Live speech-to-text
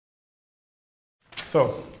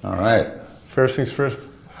So, All right. first things first,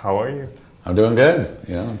 how are you? I'm doing good.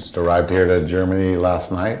 Just arrived here to Germany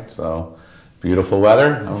last night, so beautiful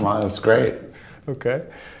weather. It's great. Okay.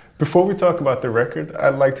 Before we talk about the record,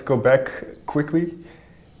 I'd like to go back quickly.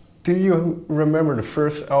 Do you remember the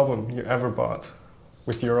first album you ever bought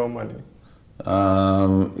with your own money?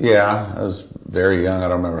 Yeah, I was very young. I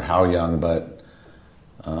don't remember how young, but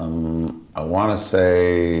I want to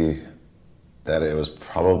say that it was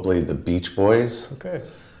probably the Beach Boys. Okay.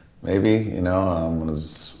 Maybe, when I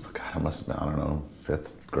was, God, I must have been, I don't know,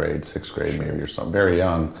 5th grade, 6th grade maybe or something, very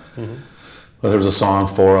young. Mm-hmm. But there was a song,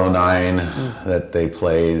 409, that they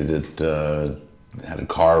played. It had a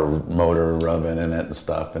car motor rubbing in it and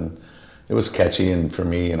stuff, and it was catchy. And for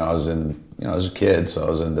me, I was I was a kid, so I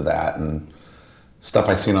was into that and stuff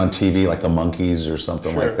I seen on TV, like the Monkees or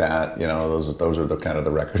something like that. Those are the kind of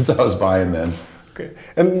the records I was buying then. Okay.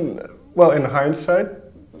 And well, in hindsight,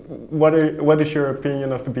 what is your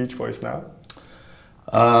opinion of the Beach Boys now?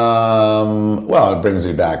 Well, it brings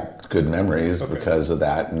me back good memories because of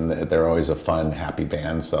that, and they're always a fun, happy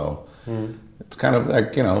band. So it's kind of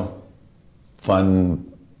like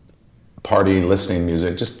fun party listening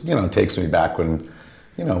music. Just takes me back when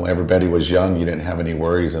everybody was young. You didn't have any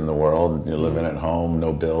worries in the world. You're living at home,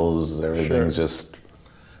 no bills. Everything's just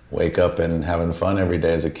wake up and having fun every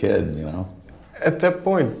day as a kid. At that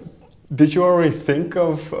point, did you already think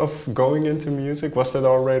of going into music? Was that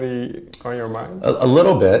already on your mind? A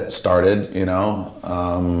little bit started, Yeah,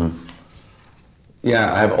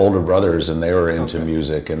 I have older brothers and they were into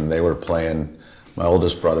music and they were playing, my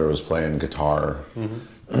oldest brother was playing guitar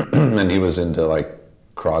and he was into like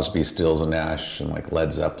Crosby, Stills and Nash and like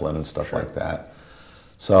Led Zeppelin and stuff like that.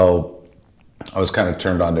 So I was kind of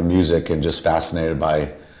turned on to music and just fascinated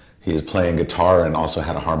by, he was playing guitar and also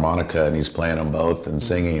had a harmonica and he's playing them both and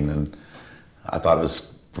singing, and I thought it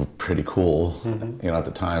was pretty cool, at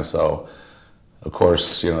the time. So, of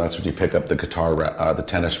course, that's when you pick up the guitar, the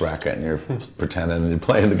tennis racket, and you're pretending you're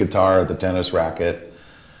playing the guitar at the tennis racket.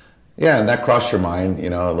 Yeah, and that crossed your mind.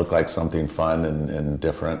 It looked like something fun and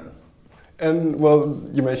different. And well,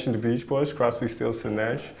 you mentioned the Beach Boys, Crosby, Stills and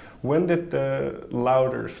Nash. When did the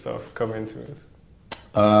louder stuff come into it?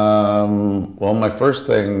 Well, my first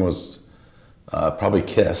thing was probably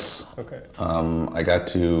Kiss. Okay. I got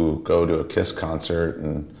to go to a Kiss concert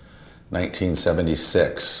in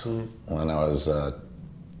 1976 when I was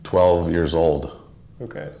 12 years old.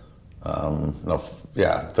 Okay.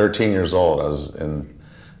 13 years old.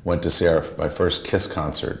 Went to see my first Kiss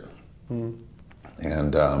concert, and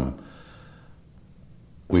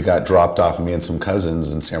we got dropped off, me and some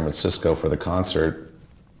cousins, in San Francisco for the concert.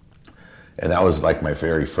 And that was like my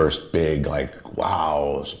very first big,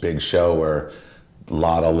 big show where a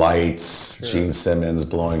lot of lights, Gene Simmons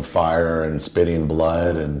blowing fire and spitting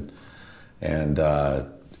blood, and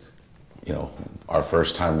our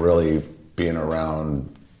first time really being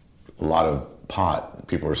around a lot of pot.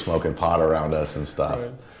 People were smoking pot around us and stuff.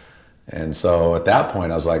 Right. And so at that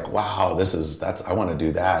point I was like, wow, I want to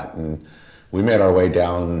do that. And we made our way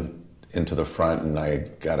down into the front, and I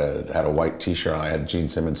had a white T-shirt on. I had Gene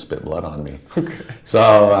Simmons spit blood on me. Okay. So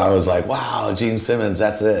I was like, "Wow, Gene Simmons,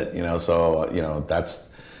 that's it." So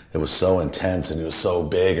it was so intense, and it was so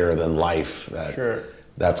bigger than life that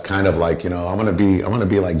that's kind of like I'm gonna be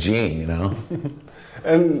like Gene,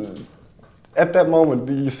 And at that moment,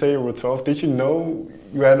 you say you were 12. Did you know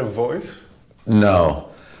you had a voice? No,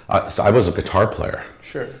 so I was a guitar player.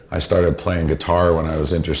 Sure. I started playing guitar when I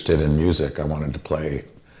was interested in music. I wanted to play.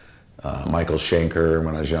 Michael Schenker,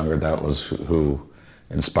 when I was younger, that was who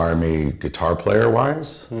inspired me guitar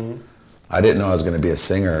player-wise. I didn't know I was going to be a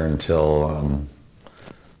singer until,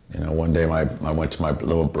 one day I went to my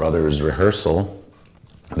little brother's rehearsal.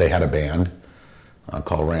 They had a band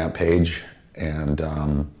called Rampage, and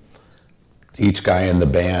each guy in the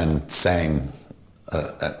band sang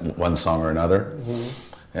one song or another.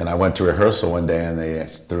 And I went to rehearsal one day, and they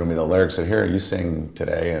threw me the lyrics, said, "Here, you sing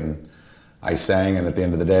today." And I sang, and at the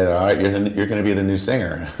end of the day, they're, "All right, you're going to be the new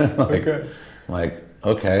singer."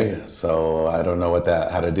 Okay. So I don't know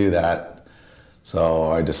how to do that. So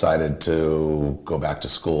I decided to go back to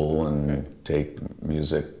school and take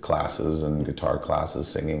music classes and guitar classes,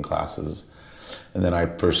 singing classes. And then I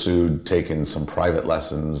pursued taking some private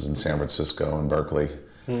lessons in San Francisco and Berkeley.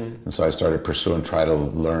 And so I started try to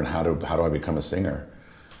learn how do I become a singer,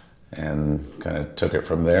 and kind of took it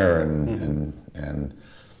from there and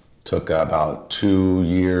took about 2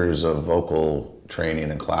 years of vocal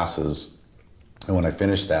training and classes. And when I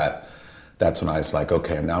finished that's when I was like,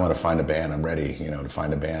 okay, now I'm going to find a band. I'm ready, to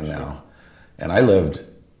find a band now. And I lived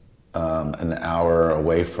an hour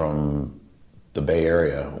away from the Bay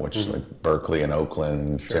Area, which like Berkeley and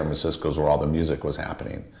Oakland, San Francisco is where all the music was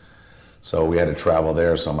happening. So we had to travel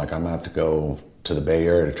there. So I'm like, I'm gonna have to go to the Bay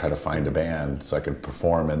Area to try to find a band so I could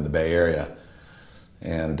perform in the Bay Area.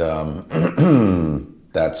 And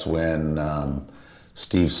that's when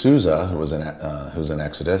Steve Souza, who's in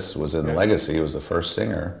Exodus, was in Legacy. He was the first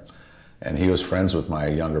singer, and he was friends with my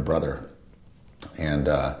younger brother. And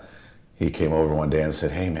he came over one day and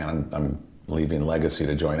said, "Hey man, I'm leaving Legacy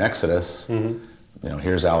to join Exodus. You know,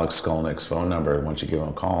 here's Alex Skolnick's phone number. Why don't you give him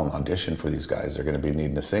a call and audition for these guys? They're going to be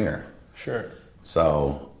needing a singer." Sure.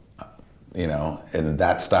 So, you know, and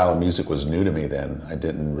that style of music was new to me then. I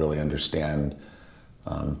didn't really understand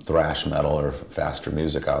thrash metal or faster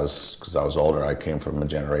music. Because I was older, I came from a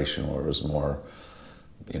generation where it was more,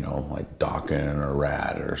 you know, like Dokken or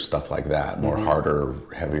Rad or stuff like that, more harder,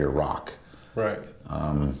 heavier rock. Right.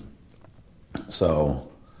 So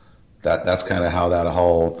that's kind of how that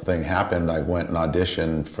whole thing happened. I went and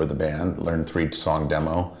auditioned for the band, learned 3-song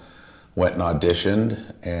demo, went and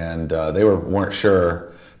auditioned, and they weren't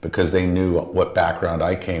sure because they knew what background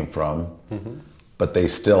I came from, but they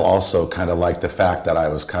still also kind of liked the fact that I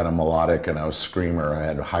was kind of melodic and I was a screamer. I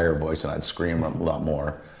had a higher voice and I'd scream a lot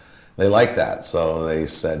more. They liked that, so they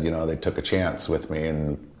said, you know, they took a chance with me,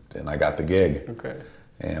 and I got the gig. Okay.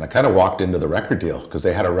 And I kind of walked into the record deal because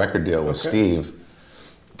they had a record deal with Steve.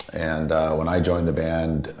 And when I joined the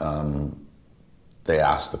band, they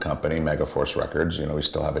asked the company, Megaforce Records, you know, we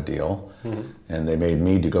still have a deal, and they made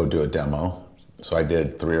me to go do a demo. So I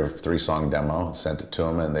did 3-song demo, sent it to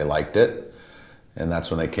them, and they liked it. And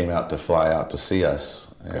that's when they came out to fly out to see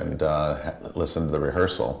us and listen to the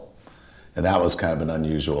rehearsal. And that was kind of an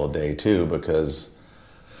unusual day too, because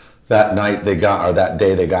that night that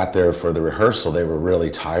day they got there for the rehearsal, they were really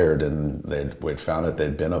tired, and we'd found out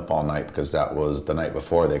they'd been up all night because that was the night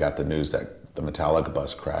before they got the news that the Metallica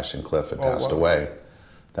bus crashed and Cliff had passed away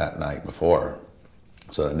that night before.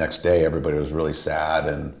 So the next day everybody was really sad,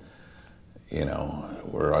 and you know,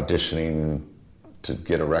 we're auditioning to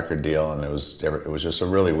get a record deal, and it was just a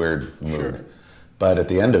really weird mood. Sure. But at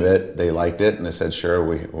the end of it, they liked it, and they said, "Sure,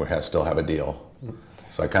 we still have a deal."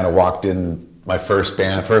 So I kind of walked in. My first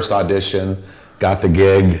audition, got the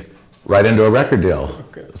gig, right into a record deal.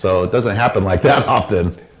 Okay. So it doesn't happen like that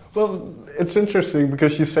often. Well, it's interesting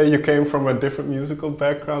because you say you came from a different musical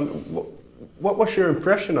background. What was your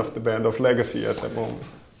impression of the band, of Legacy, at that moment?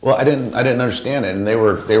 Well, I didn't understand it, and they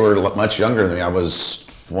were much younger than me. I was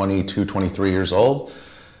 22, 23 years old.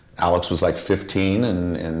 Alex was like 15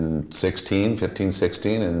 and 16, 15,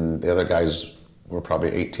 16, and the other guys were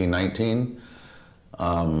probably 18, 19.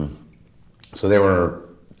 So they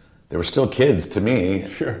were still kids to me.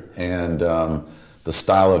 Sure. And the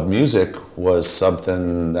style of music was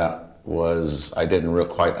something that I didn't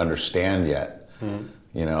quite understand yet.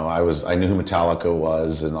 You know, I knew who Metallica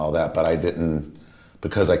was and all that, but I didn't,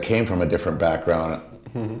 because I came from a different background.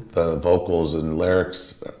 The vocals and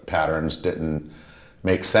lyrics patterns didn't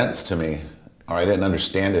make sense to me, or I didn't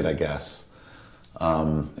understand it, I guess,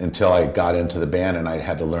 until I got into the band and I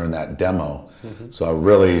had to learn that demo. So I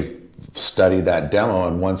really studied that demo,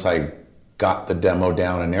 and once I got the demo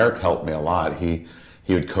down, and Eric helped me a lot, he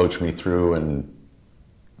would coach me through and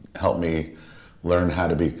help me learn how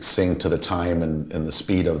to sing to the time and the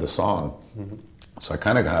speed of the song. So I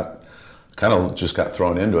kind of just got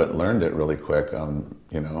thrown into it and learned it really quick,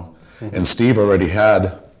 you know. And Steve already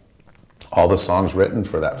had all the songs written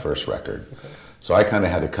for that first record. So I kind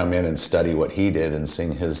of had to come in and study what he did and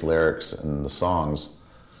sing his lyrics and the songs.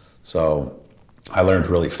 So I learned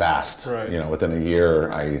really fast. Right. You know, within a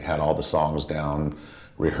year, I had all the songs down,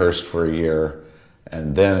 rehearsed for a year,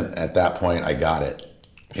 and then at that point, I got it.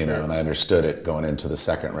 You know, and I understood it going into the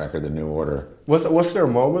second record, The New Order. Was there a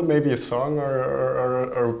moment, maybe a song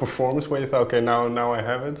or a performance where you thought, okay, now I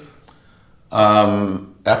have it?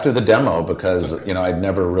 After the demo, because you know, I'd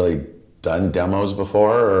never really done demos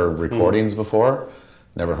before or recordings before.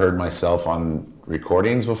 Never heard myself on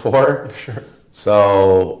recordings before. Sure.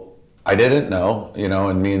 So I didn't know, you know,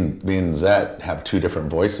 and me and Zet have two different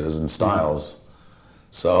voices and styles.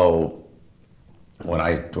 So when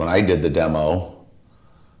I did the demo,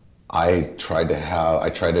 I tried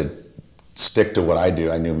to stick to what I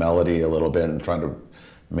do. I knew melody a little bit and trying to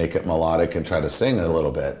make it melodic and try to sing a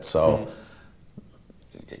little bit. So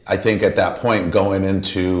I think at that point, going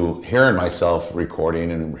into hearing myself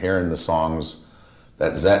recording and hearing the songs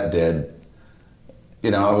that Zet did,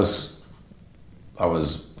 you know, I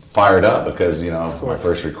was fired up because, you know, my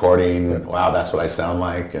first recording, wow, that's what I sound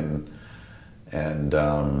like, and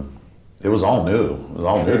it was all new. It was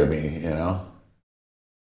all new to me, you know.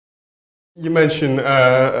 You mentioned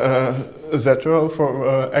Zetro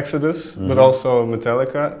for Exodus, but also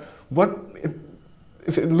Metallica.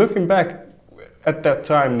 Looking back at that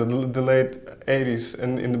time, the late 80s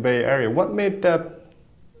in the Bay Area, what made that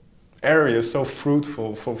area so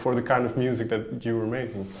fruitful for the kind of music that you were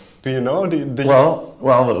making? Do you know?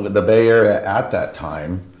 Well, the Bay Area at that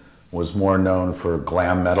time was more known for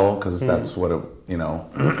glam metal because that's what it,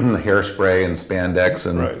 hairspray and spandex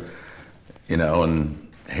and right. And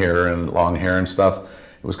hair and long hair and stuff.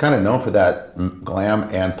 It was kind of known for that glam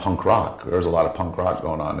and punk rock. There was a lot of punk rock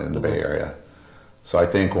going on in the Bay Area. So I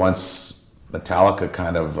think once Metallica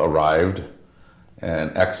kind of arrived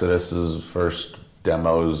and Exodus's first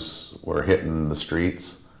demos were hitting the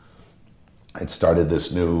streets, it started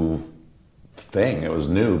this new thing. It was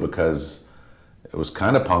new because it was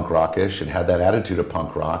kind of punk rockish. It had that attitude of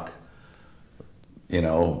punk rock,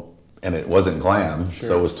 and it wasn't glam,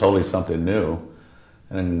 so it was totally something new.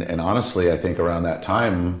 And honestly, I think around that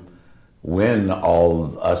time, when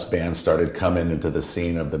all us bands started coming into the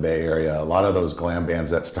scene of the Bay Area, a lot of those glam bands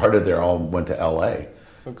that started there all went to LA. Okay.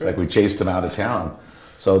 It's like we chased them out of town.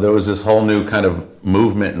 So there was this whole new kind of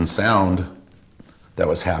movement and sound that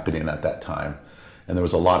was happening at that time. And there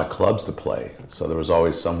was a lot of clubs to play. So there was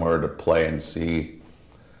always somewhere to play and see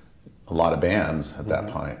a lot of bands at that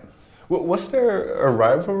point. Was there a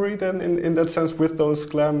rivalry then in that sense with those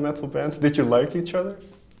glam metal bands? Did you like each other?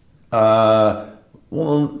 Well,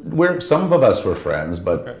 some of us were friends,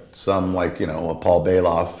 but some, like, Paul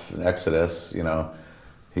Bailoff in Exodus,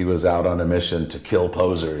 he was out on a mission to kill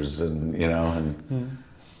posers, and it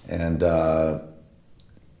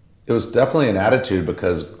was definitely an attitude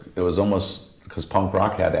because it was almost because punk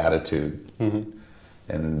rock had attitude,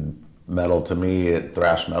 and metal, to me,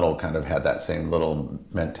 thrash metal kind of had that same little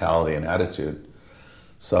mentality and attitude.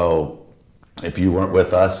 So if you weren't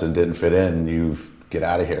with us and didn't fit in, you get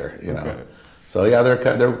out of here, Okay. So yeah, there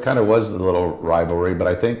kind of was the little rivalry, but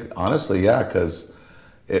I think honestly, because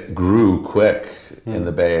it grew quick in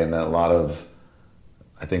the Bay, and a lot of,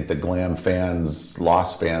 I think the glam fans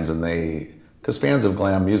lost fans, and because fans of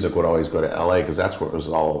glam music would always go to LA because that's where it was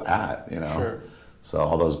all at, Sure. So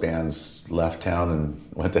all those bands left town and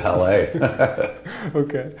went to LA.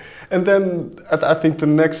 Okay. And then I think the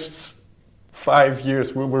next 5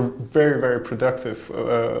 years were very, very productive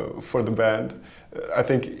for the band. I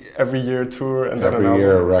think every year tour and then every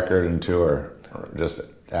year a record and tour, just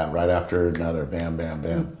right after another, bam, bam,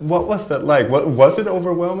 bam. What was that like? Was it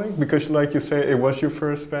overwhelming? Because, like you say, it was your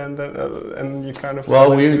first band, and you kind of.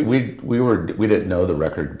 Well, we didn't know the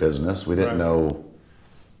record business. We didn't know.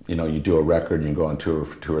 You do a record and you go on tour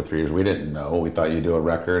for 2 or 3 years. We didn't know. We thought you do a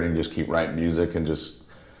record and just keep writing music and just.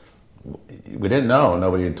 We didn't know.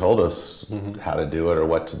 Nobody had told us how to do it or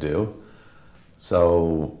what to do.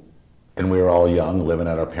 So. And we were all young, living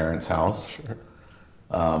at our parents' house. Sure.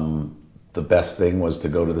 The best thing was to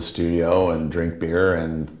go to the studio and drink beer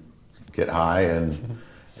and get high and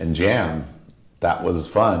jam. That was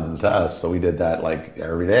fun to us. So we did that like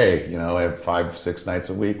every day. 5, 6 nights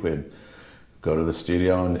a week, we'd go to the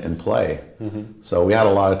studio and play. So we had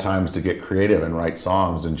a lot of times to get creative and write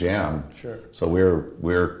songs and jam. Sure. So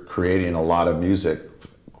we're creating a lot of music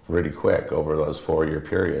pretty quick over those 4-year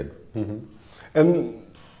period. And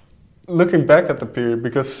looking back at the period,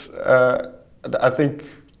 because I think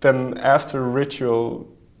then after Ritual,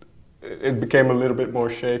 it became a little bit more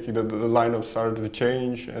shaky. The lineup started to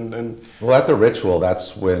change, and then. Well, at the Ritual,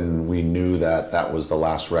 that's when we knew that was the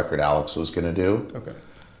last record Alex was going to do. Okay.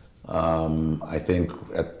 I think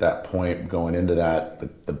at that point, going into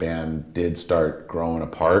that, the band did start growing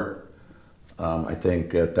apart. I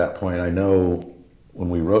think at that point, I know when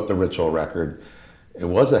we wrote the Ritual record, it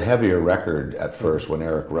was a heavier record at first when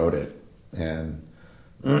Eric wrote it. And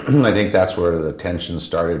I think that's where the tension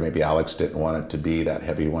started. Maybe Alex didn't want it to be that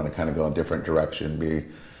heavy. He wanted to kind of go a different direction, be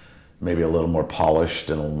maybe a little more polished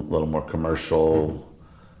and a little more commercial.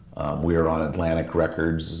 We were on Atlantic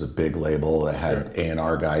Records, is a big label that had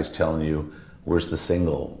A&R guys telling you, where's the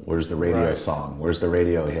single? Where's the radio song? Where's the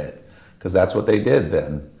radio hit? Because that's what they did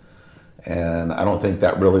then. And I don't think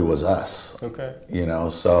that really was us. Okay.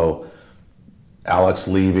 So Alex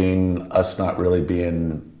leaving, us not really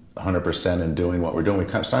being 100% and doing what we're doing, we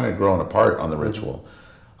kind of started growing apart on the Ritual.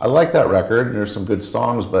 I like that record, and there's some good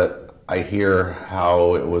songs, but I hear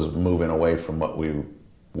how it was moving away from what we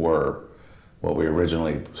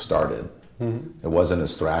originally started. It wasn't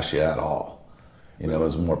as thrashy at all. It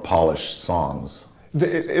was more polished songs.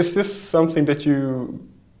 Is this something that you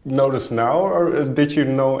notice now, or did you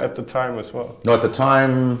know at the time as well? No, at the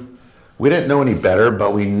time, we didn't know any better,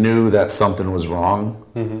 but we knew that something was wrong.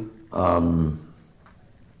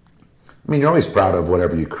 I mean, you're always proud of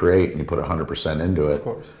whatever you create and you put 100% into it. Of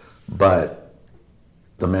course. But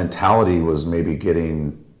the mentality was maybe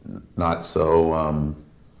getting not so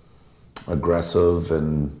aggressive,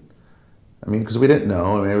 and I mean, because we didn't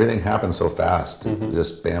know. I mean, everything happened so fast.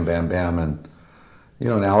 Just bam, bam, bam. And, you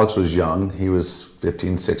know, and Alex was young. He was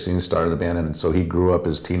 15, 16, started the band. And so he grew up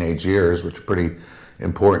his teenage years, which are pretty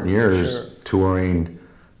important years, touring,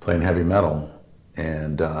 playing heavy metal.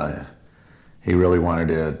 And he really wanted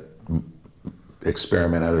to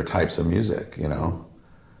experiment other types of music, you know,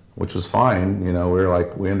 which was fine. You know, we were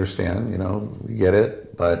like, we understand, you know, we get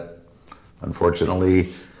it. But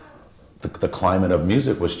unfortunately, the climate of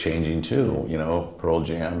music was changing too, you know, Pearl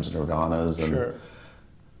Jams, Nirvanas, and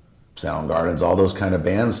Soundgardens, all those kind of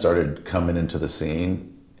bands started coming into the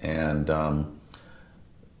scene. And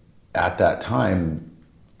at that time,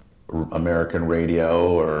 American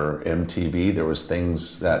radio or MTV, there was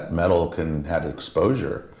things that metal had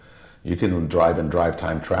exposure. You can drive in drive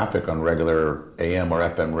time traffic on regular AM or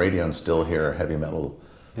FM radio and still hear heavy metal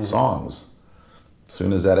songs. As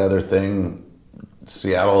soon as that other thing,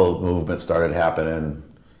 Seattle movement started happening,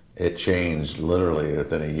 it changed literally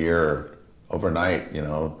within a year, overnight. You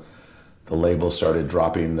know, the labels started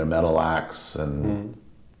dropping their metal acts, and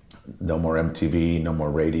no more MTV, no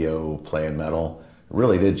more radio playing metal. It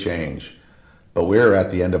really did change. But we were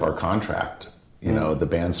at the end of our contract. You know, the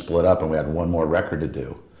band split up and we had one more record to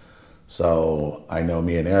do. So I know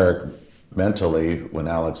me and Eric, mentally, when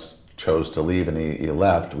Alex chose to leave and he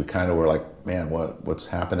left, we kind of were like, man, what's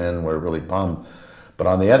happening? We're really bummed. But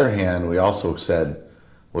on the other hand, we also said,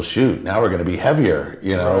 well, shoot, now we're going to be heavier.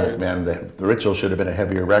 You know, man, the Ritual should have been a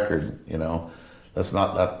heavier record. You know, let's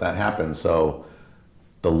not let that happen. So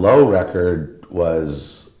the Low record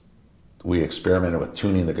was, we experimented with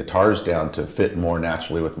tuning the guitars down to fit more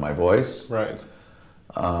naturally with my voice. Right.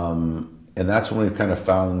 And that's when we kind of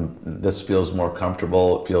found this feels more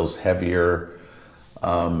comfortable. It feels heavier.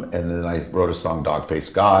 And then I wrote a song,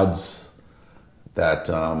 Dog-Faced Gods, that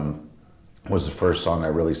was the first song I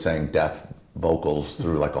really sang death vocals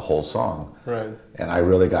through like a whole song. Right. And I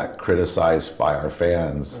really got criticized by our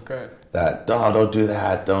fans. Okay. That, oh, don't do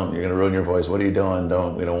that. You're going to ruin your voice. What are you doing?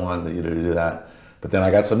 We don't want you to do that. But then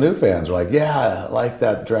I got some new fans who were like, yeah, I like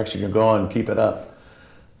that direction you're going. Keep it up.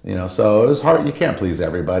 You know, so it was hard. You can't please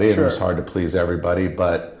everybody. Sure. It was hard to please everybody,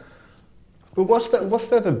 but was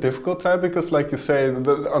that a difficult time? Because, like you say, on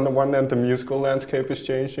the one hand, the musical landscape is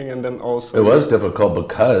changing, and then also it was difficult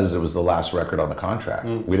because it was the last record on the contract.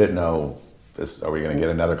 We didn't know this. Are we going to get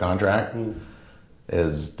another contract?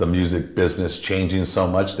 Is the music business changing so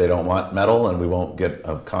much they don't want metal, and we won't get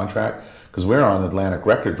a contract? Because we're on Atlantic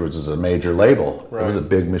Records, which is a major label. Right. It was a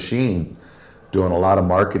big machine, doing a lot of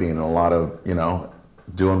marketing and a lot of, you know,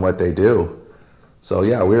 doing what they do. So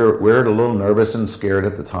yeah, we were a little nervous and scared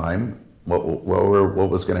at the time. What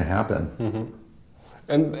was going to happen?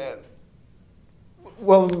 And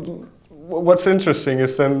well, what's interesting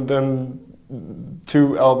is then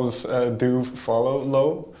two albums do follow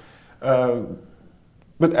Low,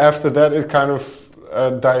 but after that it kind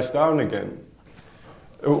of dies down again.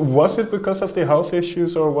 Was it because of the health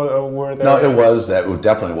issues, or were there? No, it was that. It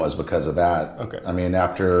definitely was because of that. Okay. I mean,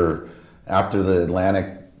 after the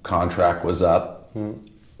Atlantic contract was up,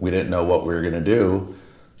 we didn't know what we were going to do.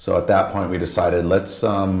 So at that point, we decided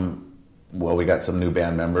we got some new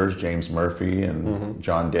band members, James Murphy and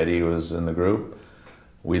John Deddy was in the group.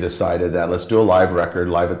 We decided that let's do a live record,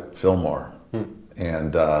 live at Fillmore.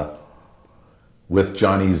 And with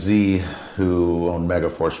Johnny Z, who owned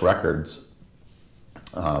Megaforce Records,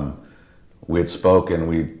 we had spoken,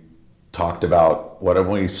 we talked about what if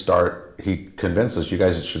we start, he convinced us, you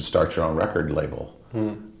guys should start your own record label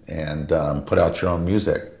and put out your own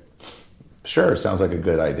music. Sure, sounds like a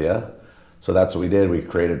good idea. So that's what we did. We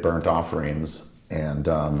created Burnt Offerings and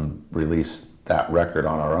released that record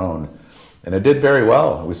on our own. And it did very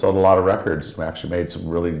well. We sold a lot of records. We actually made some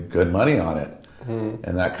really good money on it.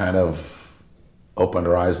 And that kind of opened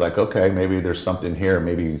our eyes like, okay, maybe there's something here.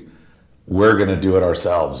 Maybe we're going to do it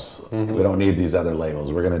ourselves. We don't need these other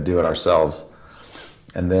labels. We're going to do it ourselves.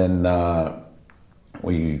 And then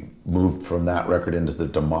we moved from that record into the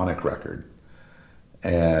Demonic record.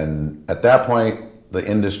 And at that point, the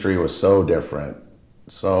industry was so different.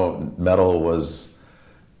 So metal was,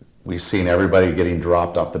 we've seen everybody getting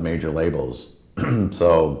dropped off the major labels.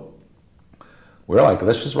 So we're like,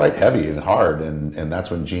 let's just write heavy and hard. And that's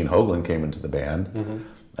when Gene Hoglan came into the band.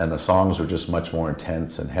 And the songs were just much more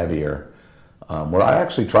intense and heavier. Where I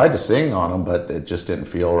actually tried to sing on them, but it just didn't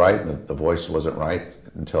feel right. The voice wasn't right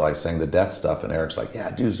until I sang the death stuff. And Eric's like, yeah,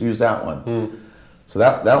 dude, use that one. So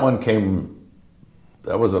that one came,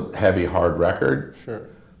 that was a heavy, hard record. Sure.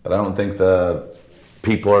 But I don't think the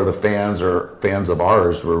people or the fans or fans of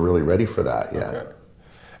ours were really ready for that yet. Okay.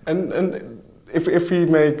 And if we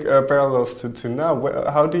make parallels to now,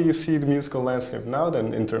 how do you see the musical landscape now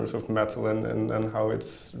then in terms of metal and how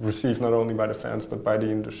it's received not only by the fans but by the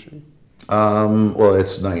industry? Well,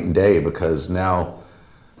 it's night and day, because now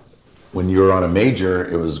when you were on a major,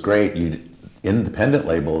 it was great. Independent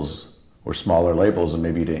labels were smaller labels and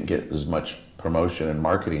maybe you didn't get as much promotion and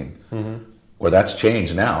marketing. Well, that's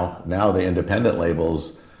changed now. Now the independent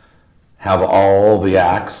labels have all the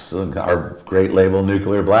acts. Our great label,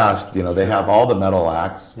 Nuclear Blast, they have all the metal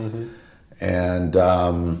acts, and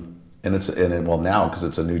well, now because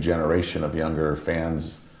it's a new generation of younger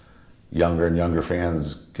and younger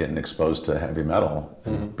fans getting exposed to heavy metal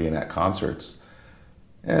and being at concerts.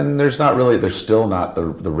 And there's still not the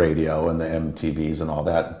radio and the MTVs and all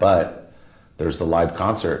that, but there's the live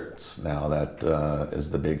concerts now that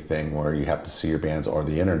is the big thing, where you have to see your bands, or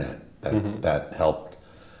the internet that helped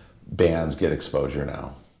bands get exposure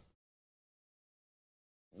now.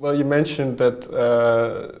 Well, you mentioned that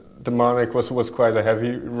Demonic was quite a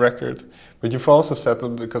heavy record, but you've also said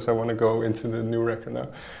that, because I want to go into the new record now,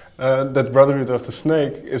 that Brotherhood of the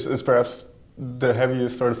Snake is perhaps the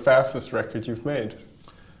heaviest or the fastest record you've made.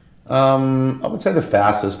 I would say the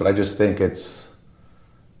fastest, but I just think it's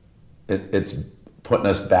putting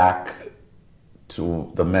us back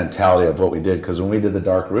to the mentality of what we did. Because when we did the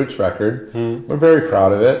Dark Roots record, we're very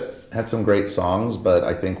proud of it. Had some great songs, but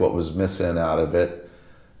I think what was missing out of it,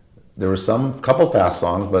 there were couple fast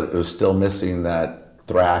songs, but it was still missing that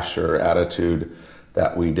thrash or attitude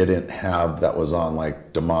that we didn't have that was on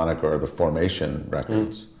like Demonic or the Formation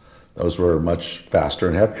records. Those were much faster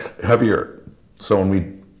and heavier. So when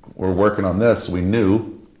we were working on this, we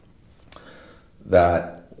knew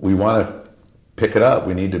that we want to pick it up.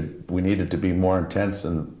 We needed to be more intense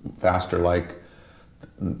and faster, like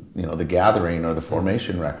the Gathering or the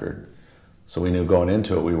Formation record. So we knew going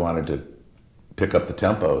into it we wanted to pick up the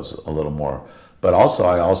tempos a little more. But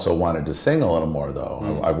I also wanted to sing a little more,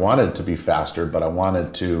 though. I wanted to be faster, but I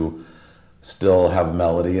wanted to still have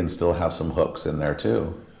melody and still have some hooks in there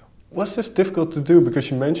too. Was this difficult to do? Because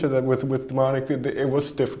you mentioned that with Demonic, it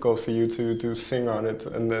was difficult for you to sing on it,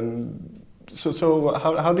 and then so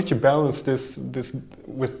how did you balance this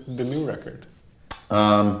with the new record?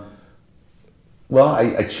 Well,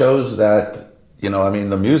 I chose that.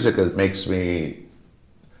 The music makes me.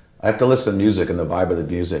 I have to listen to music, and the vibe of the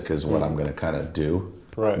music is what I'm going to kind of do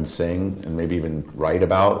and sing, and maybe even write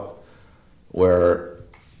about. Where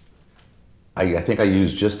I think I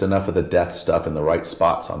used just enough of the death stuff in the right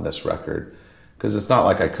spots on this record, because it's not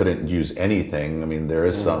like I couldn't use anything. I mean, there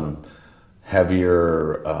is some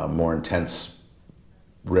heavier, more intense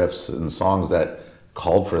riffs and songs that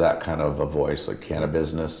called for that kind of a voice, like Can of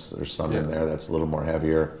Business. There's some in there that's a little more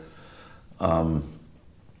heavier.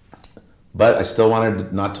 But I still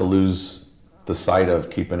wanted not to lose the sight of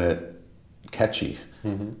keeping it catchy,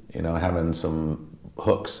 having some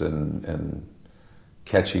hooks and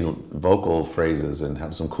catchy vocal phrases and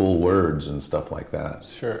have some cool words and stuff like that.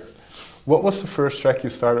 Sure. What was the first track you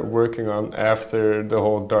started working on after the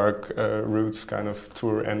whole Dark Roots kind of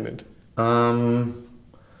tour ended?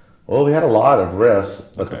 Well, we had a lot of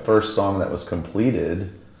riffs, but the first song that was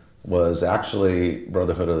completed was actually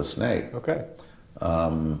Brotherhood of the Snake. Okay.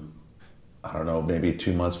 I don't know, maybe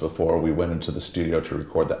 2 months before we went into the studio to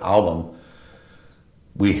record the album,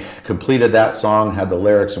 we completed that song, had the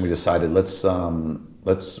lyrics, and we decided let's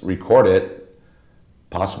record it,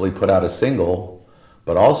 possibly put out a single,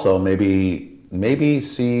 but also maybe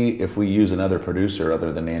see if we use another producer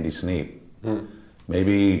other than Andy Sneap.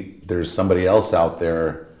 Maybe there's somebody else out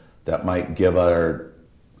there that might give a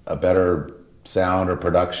better sound or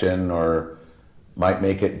production, or might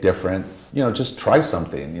make it different. Just try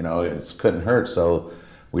something. It couldn't hurt. So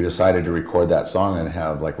we decided to record that song and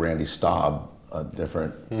have like Randy Staub, a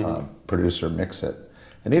different producer, mix it,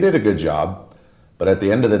 and he did a good job. But at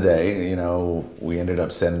the end of the day, we ended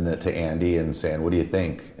up sending it to Andy and saying, "What do you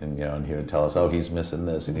think?" And and he would tell us, "Oh, he's missing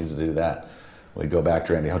this. He needs to do that." We'd go back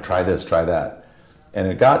to Andy, "Oh, try this, try that," and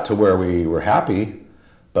it got to where we were happy.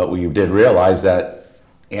 But we did realize that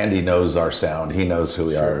Andy knows our sound. He knows who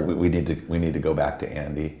we are. We need to go back to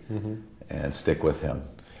Andy and stick with him.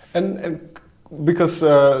 And because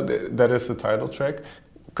that is the title track,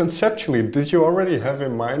 conceptually, did you already have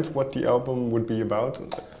in mind what the album would be about?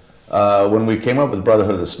 When we came up with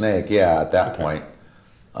Brotherhood of the Snake, at that point.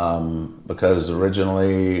 Because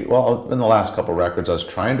originally, in the last couple records, I was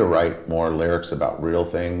trying to write more lyrics about real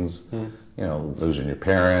things, losing your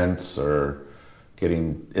parents or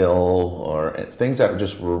getting ill, or things that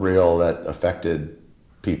just were real that affected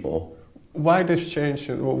people. why this change?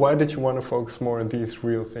 And why did you want to focus more on these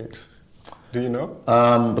real things? Do you know?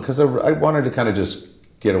 Because I wanted to kind of just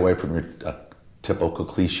get away from your typical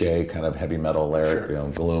cliche kind of heavy metal lyric, Sure.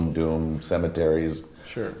 gloom, doom, cemeteries,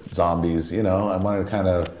 Sure. zombies. I wanted to kind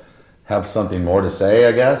of have something more to say,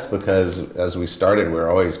 I guess, because as we started, we were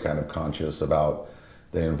always kind of conscious about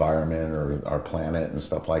the environment or our planet and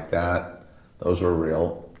stuff like that. Those were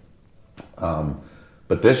real.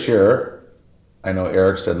 But this year, I know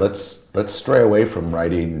Eric said, let's stray away from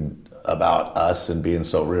writing about us and being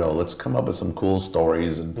so real. Let's come up with some cool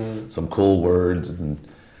stories and some cool words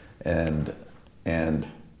and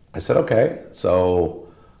I said, okay.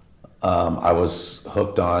 So I was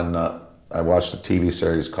hooked on. I watched a TV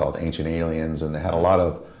series called Ancient Aliens, and it had a lot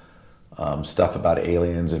of stuff about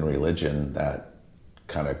aliens and religion that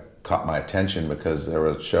kind of caught my attention because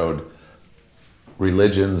showed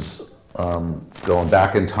religions going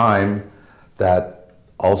back in time that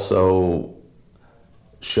also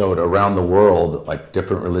showed around the world, like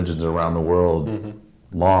different religions around the world,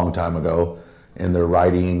 long time ago, in their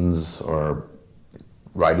writings or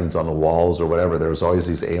writings on the walls or whatever. There was always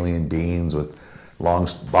these alien beings with long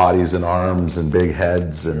bodies and arms and big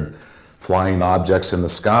heads and flying objects in the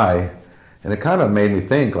sky. And it kind of made me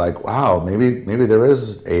think, like, wow, maybe there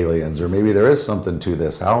is aliens, or maybe there is something to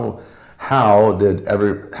this. How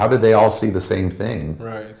did they all see the same thing?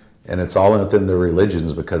 Right. And it's all within their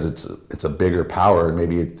religions because it's a bigger power, and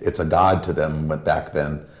maybe it's a god to them back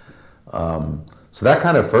then. So that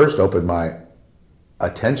kind of first opened my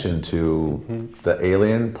attention to the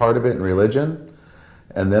alien part of it in religion.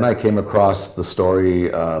 And then I came across the story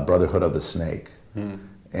Brotherhood of the Snake.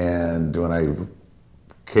 And when I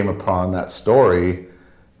came upon that story,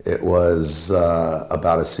 it was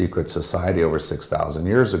about a secret society over 6,000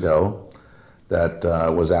 years ago that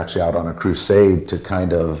was actually out on a crusade to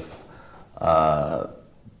kind of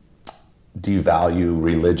devalue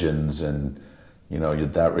religions, and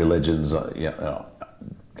that religions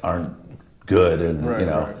aren't good, and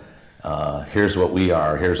Right. Here's what we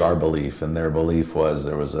are, here's our belief. And their belief was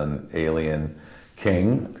there was an alien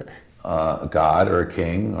king, a god or a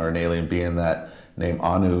king or an alien being named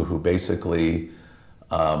Anu, who basically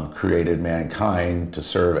created mankind to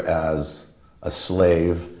serve as a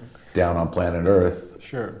slave down on planet Earth,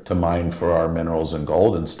 Sure. to mine for our minerals and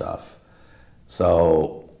gold and stuff.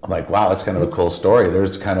 So I'm like, wow, that's kind of a cool story.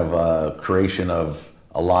 There's kind of a creation of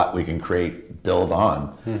a lot we can build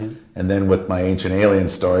on. And then with my Ancient Alien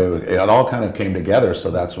story, it all kind of came together. So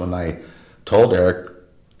that's when I told Eric,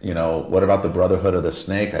 what about the Brotherhood of the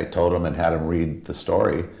Snake? I told him and had him read the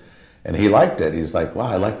story, and he liked it. He's like, wow,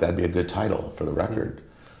 I like that. That'd be a good title for the record.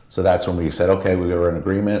 So that's when we said, okay, we were in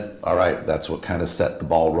agreement. All right, that's what kind of set the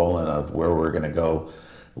ball rolling of where we're going to go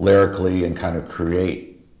lyrically and kind of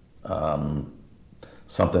create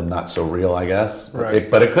something not so real, I guess.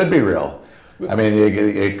 Right. But it could be real. I mean,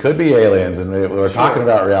 it could be aliens, and we're talking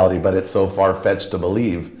about reality, but it's so far-fetched to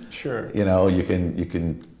believe. Sure. You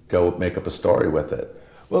can go make up a story with it.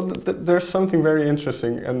 Well, there's something very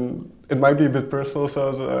interesting, and it might be a bit personal, so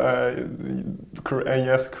and you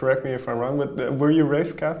have to correct me if I'm wrong, but were you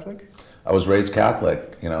raised Catholic? I was raised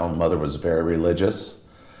Catholic. Mother was very religious.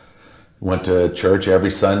 Went to church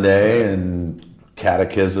every Sunday and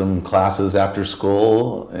catechism classes after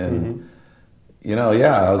school, and yeah,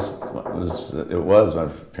 it was. My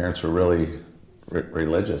parents were really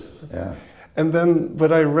religious. Yeah. And then,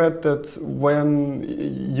 but I read that when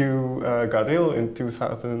you got ill in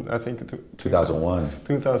 2000, I think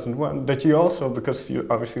 2001, that you also, because you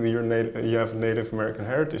obviously you have Native American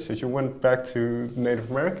heritage, that you went back to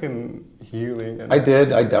Native American healing. And I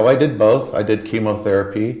did both. I did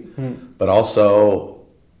chemotherapy, but also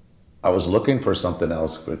I was looking for something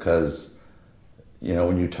else because,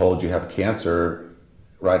 when you're told you have cancer,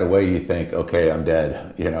 right away you think, okay, I'm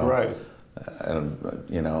dead. Right. And,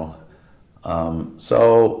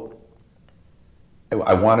 so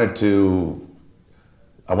I wanted to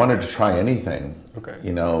try anything, Okay.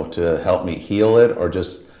 to help me heal it or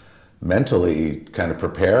just mentally kind of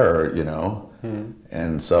prepare,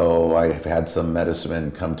 And so I've had some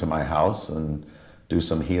medicine come to my house and do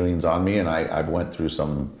some healings on me, and I've went through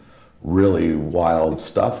some really wild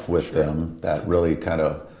stuff with them that really kind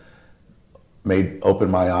of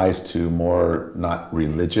opened my eyes to more, not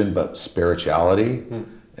religion, but spirituality.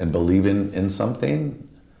 And believing in something,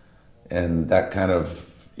 and that kind of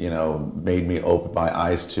made me open my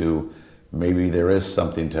eyes to maybe there is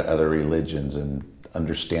something to other religions, and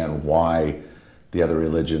understand why the other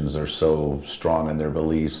religions are so strong in their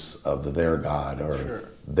beliefs of their God or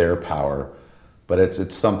their power. But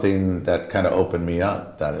it's something that kind of opened me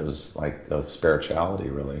up, that it was like of spirituality,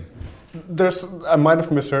 really. I might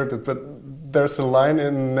have misheard it, but there's a line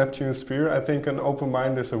in Neptune's Spear, I think an open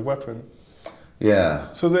mind is a weapon.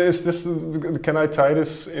 Yeah. So is this, can I tie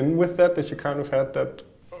this in with that you kind of had that?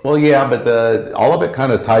 Well, yeah, but all of it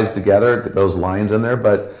kind of ties together, those lines in there,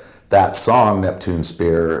 but that song, Neptune's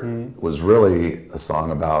Spear, was really a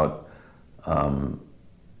song about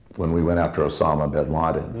when we went after Osama bin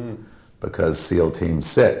Laden, because SEAL Team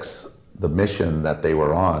 6, the mission that they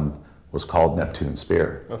were on was called Neptune's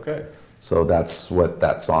Spear. Okay. So that's what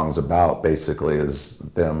that song's about, basically, is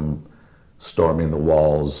them storming the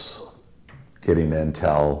walls, getting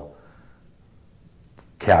intel,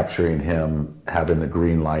 capturing him, having the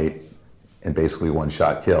green light, and basically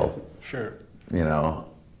one-shot kill. Sure. You know,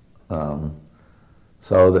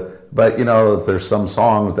 but you know, there's some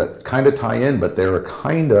songs that kind of tie in, but they were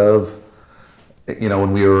kind of, you know,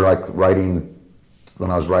 when we were like when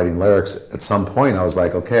I was writing lyrics, at some point I was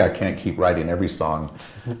like, okay, I can't keep writing every song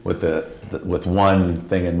with one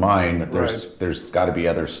thing in mind. There's got to be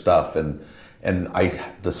other stuff, and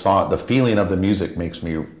the feeling of the music makes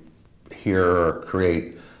me hear or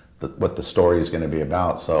create what the story is going to be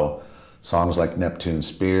about. So songs like Neptune's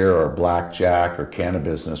Spear or Blackjack or Can of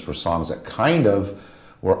Business were songs that kind of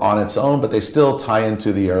were on its own, but they still tie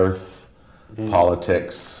into the earth,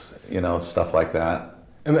 politics, you know, stuff like that.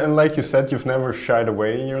 And like you said, you've never shied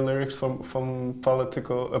away in your lyrics from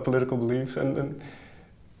political beliefs. And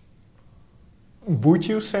would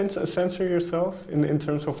you censor yourself in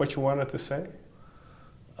terms of what you wanted to say?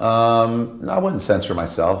 No, I wouldn't censor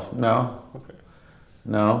myself. No. Okay.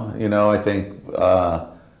 No, you know, I think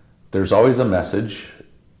there's always a message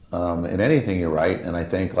in anything you write, and I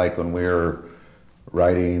think like when we were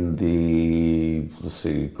writing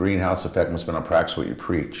Greenhouse Effect must have been on Practice What You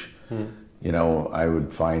Preach. You know, I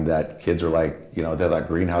would find that kids are like, you know, they're like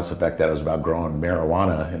Greenhouse Effect that was about growing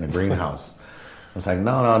marijuana in a greenhouse. It's like,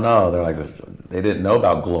 no. They're like, they didn't know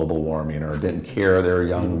about global warming or didn't care. They were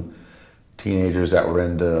young teenagers that were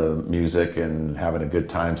into music and having a good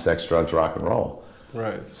time, sex, drugs, rock and roll.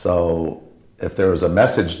 Right. So if there was a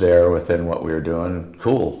message there within what we were doing,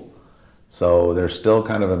 cool. So there's still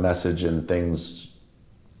kind of a message in things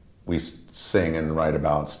we sing and write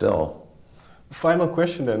about still. Final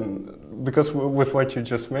question then, because with what you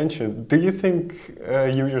just mentioned, do you think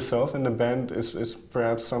you yourself and the band is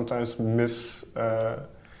perhaps sometimes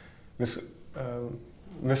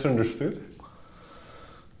misunderstood?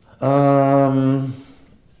 No,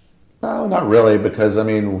 not really, because I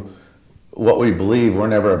mean, what we believe, we're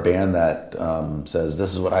never a band that says,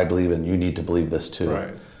 this is what I believe and you need to believe this too.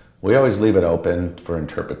 Right. We always leave it open for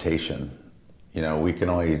interpretation. You know, we can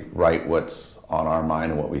only write what's on our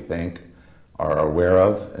mind and what we think, are aware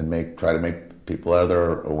of, and try to make people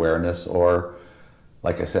other awareness, or,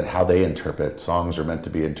 like I said, how they interpret. Songs are meant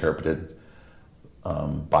to be interpreted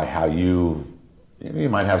by how you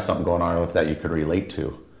might have something going on with that you could relate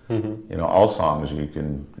to. You know, all songs you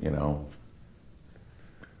can, you know,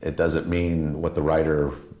 it doesn't mean what the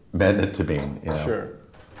writer meant it to mean, you know. Sure.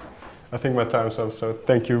 I think my time's up, so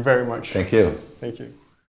thank you very much. Thank you. Thank you.